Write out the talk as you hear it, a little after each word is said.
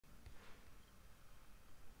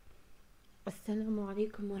Assalamu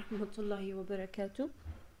alaikum wa rahmatullahi wa barakatuh.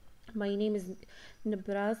 My name is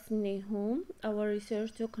Nabras Nehum. Our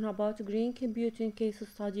research talking about green computing case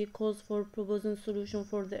study calls for proposing solution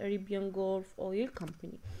for the Arabian Gulf Oil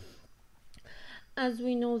Company. As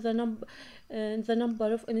we know, the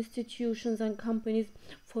number of institutions and companies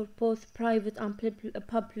for both private and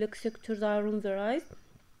public sectors are on the rise.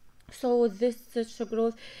 So with this such a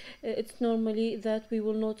growth, it's normally that we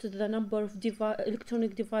will notice the number of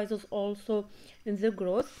electronic devices also in the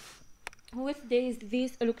growth. With days,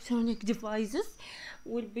 these electronic devices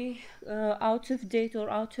will be out of date or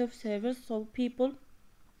out of service, so people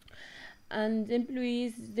and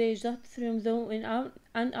employees they just throw them in an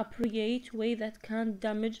inappropriate way that can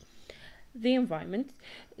damage the environment.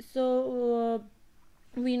 So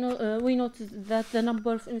we notice that the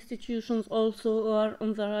number of institutions also are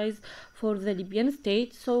on the rise for the Libyan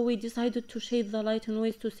state, so we decided to shed the light on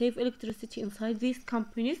ways to save electricity inside these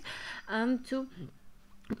companies and to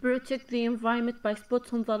protect the environment by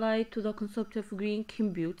putting the light to the concept of green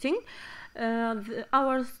computing.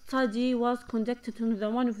 Our study was conducted on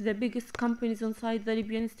one of the biggest companies inside the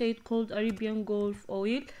Libyan state called Arabian Gulf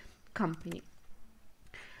Oil Company.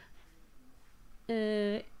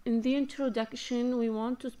 In the introduction, we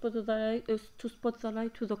want to spot the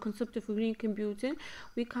light to the concept of green computing.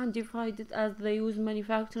 We can divide it as they use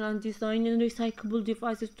manufacture and design and recyclable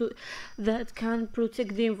devices that can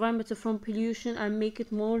protect the environment from pollution and make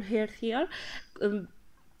it more healthier.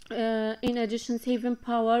 In addition, saving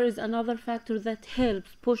power is another factor that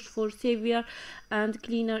helps push for safer and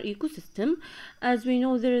cleaner ecosystem. As we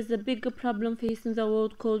know, there is a big problem facing the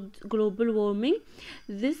world called global warming.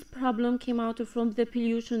 This problem came out from the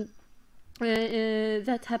pollution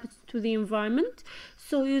that happens to the environment.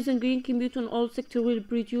 So using green computing in all sectors will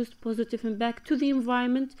produce positive impact to the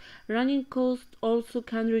environment. Running costs also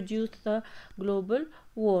can reduce the global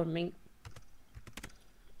warming.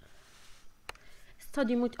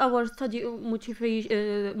 Our study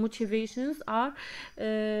motivations are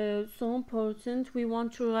so important. We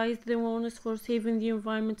want to raise the awareness for saving the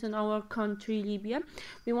environment in our country, Libya.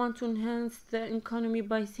 We want to enhance the economy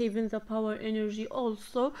by saving the power energy.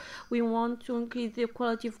 Also, we want to increase the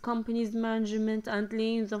quality of companies' management and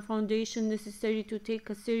laying the foundation necessary to take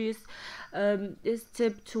a serious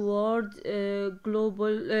step toward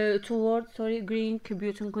green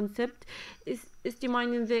computing concept.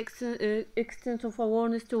 Estimating the extent of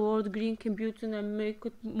awareness toward green computing and make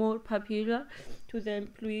it more popular to the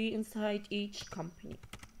employee inside each company.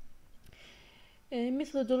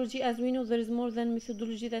 Methodology, as we know, there is more than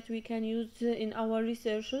methodology that we can use in our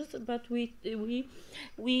researches, but we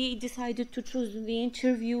decided to choose the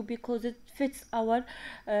interview because it fits our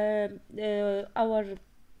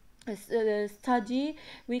study.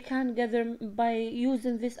 We can gather by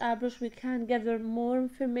using this approach. We can gather more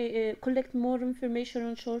information, collect more information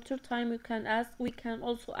in shorter time. We can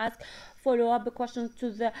also ask follow-up questions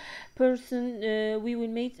to the person we will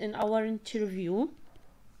meet in our interview.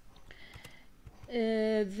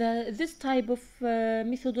 This type of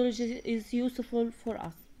methodology is useful for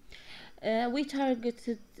us.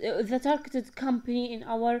 The targeted company in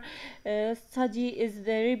our study is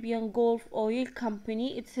the Arabian Gulf Oil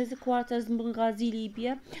Company. Its headquarters in Benghazi,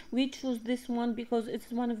 Libya. We choose this one because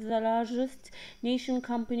it's one of the largest nation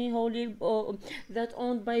company that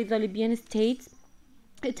owned by the Libyan state.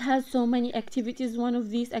 It has so many activities. One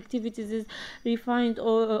of these activities is refined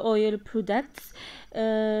oil products.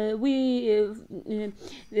 In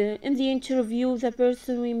the interview, the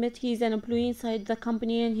person we met, he's an employee inside the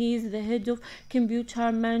company and he is the head of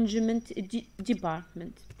computer management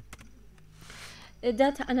department.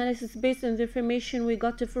 Data analysis based on the information we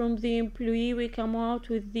got from the employee, we come out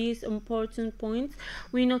with these important points.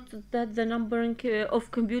 We noted that the number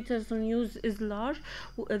of computers on use is large.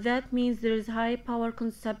 That means there is high power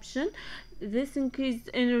consumption. This increased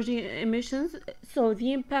energy emissions, so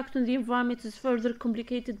the impact on the environment is further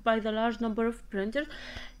complicated by the large number of printers.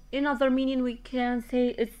 In other meaning, we can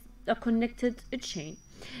say it's a connected chain.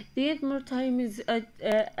 The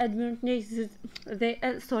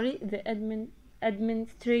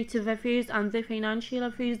administrative affairs and the financial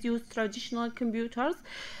affairs use traditional computers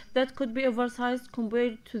that could be oversized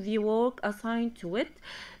compared to the work assigned to it.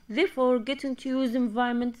 Therefore, getting to use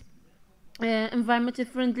environment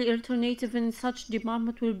friendly alternative in such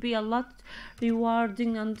department will be a lot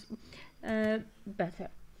rewarding and better.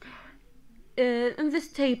 In this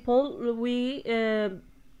table, we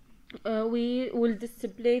we will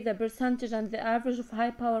display the percentage and the average of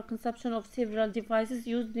high power consumption of several devices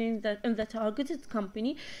used in the targeted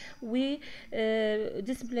company. We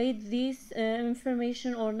displayed these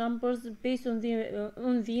information or numbers based on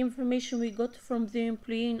the information we got from the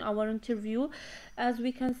employee in our interview. As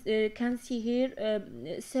we can see here,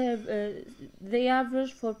 the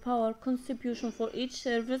average for power contribution for each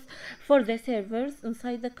service for the servers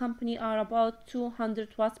inside the company are about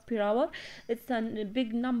 200 watts per hour. It's a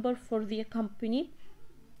big number for the company.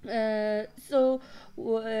 We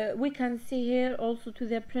can see here also to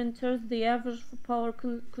the printers the average power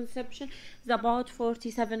consumption is about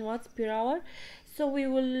 47 watts per hour. So we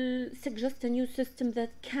will suggest a new system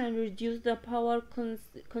that can reduce the power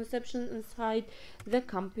consumption inside the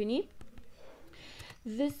company.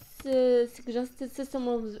 This suggested system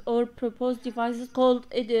or proposed devices called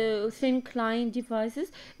thin client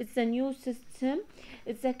devices. It's a new system.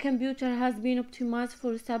 It's a computer has been optimized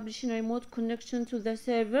for establishing a remote connection to the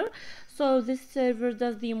server, so this server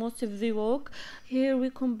does the most of the work. Here we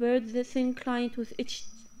compared the thin client with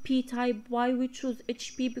HP type. Why we choose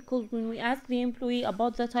HP? Because when we asked the employee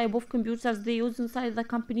about the type of computers they use inside the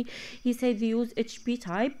company, he said they use HP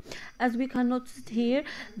type. As we can notice here,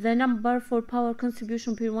 the number for power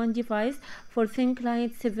contribution per one device for thin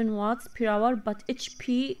client 7 watts per hour, but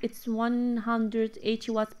HP it's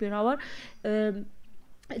 180 watts per hour.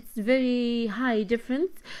 It's very high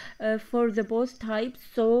difference for the both types,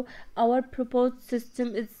 so our proposed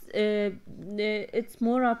system is it's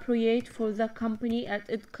more appropriate for the company, and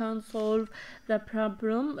it can solve the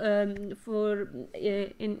problem for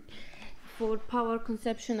power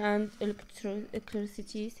consumption and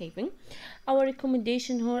electricity saving. Our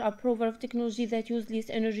recommendation here: approval of technology that use less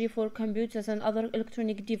energy for computers and other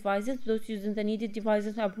electronic devices. Those using the needed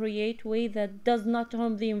devices in an appropriate way that does not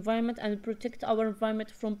harm the environment and protect our environment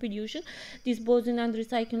from pollution. Disposing and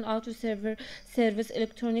recycling out of service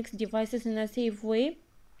electronics devices in a safe way.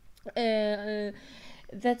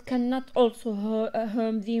 That cannot also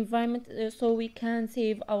harm the environment, so we can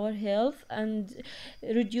save our health and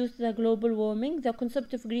reduce the global warming. The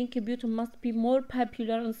concept of green computer must be more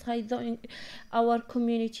popular inside our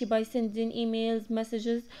community by sending emails,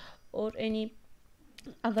 messages, or any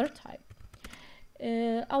other type.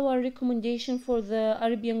 Our recommendation for the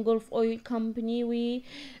Arabian Gulf Oil Company: we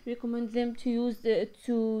recommend them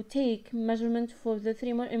to take measurement for the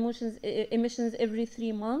emissions every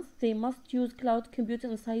 3 months. They must use cloud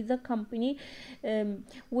computing inside the company,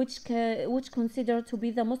 which considered to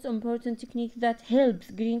be the most important technique that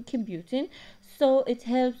helps green computing. So it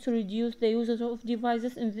helps to reduce the usage of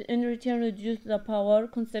devices and in return reduce the power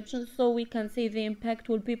consumption, so we can say the impact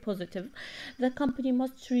will be positive. The company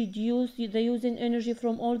must reduce the using energy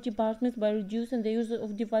from all departments by reducing the use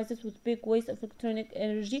of devices with big waste of electronic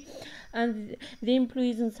energy, and the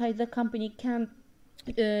employees inside the company can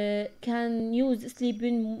use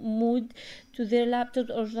sleeping mode to their laptops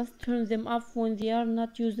or just turn them off when they are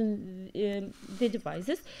not using the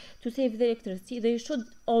devices to save the electricity. They should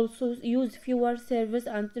also use fewer servers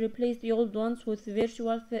and replace the old ones with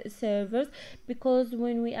virtual servers, because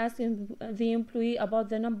when we asked the employee about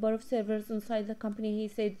the number of servers inside the company, he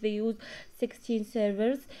said they use 16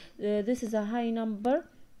 servers. This is a high number,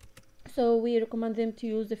 so we recommend them to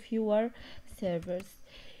use fewer servers.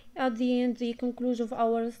 At the end, the conclusion of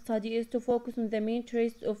our study is to focus on the main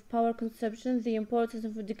traits of power consumption, the importance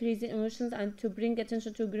of decreasing emissions, and to bring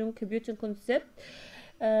attention to green computing concept.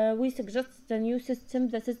 We suggest a new system,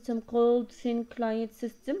 the system called thin client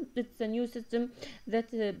system. It's a new system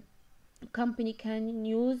that company can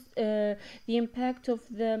use. The impact of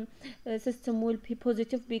the system will be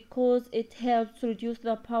positive because it helps to reduce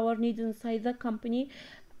the power needed inside the company.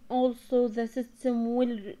 Also, the system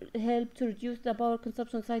will help to reduce the power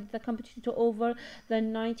consumption inside the company to over the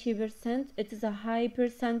 90%. It is a high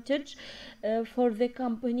percentage for the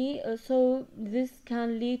company, so this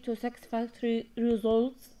can lead to satisfactory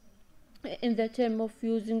results in the term of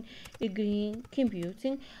using green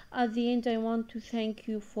computing. At the end, I want to thank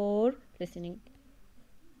you for listening.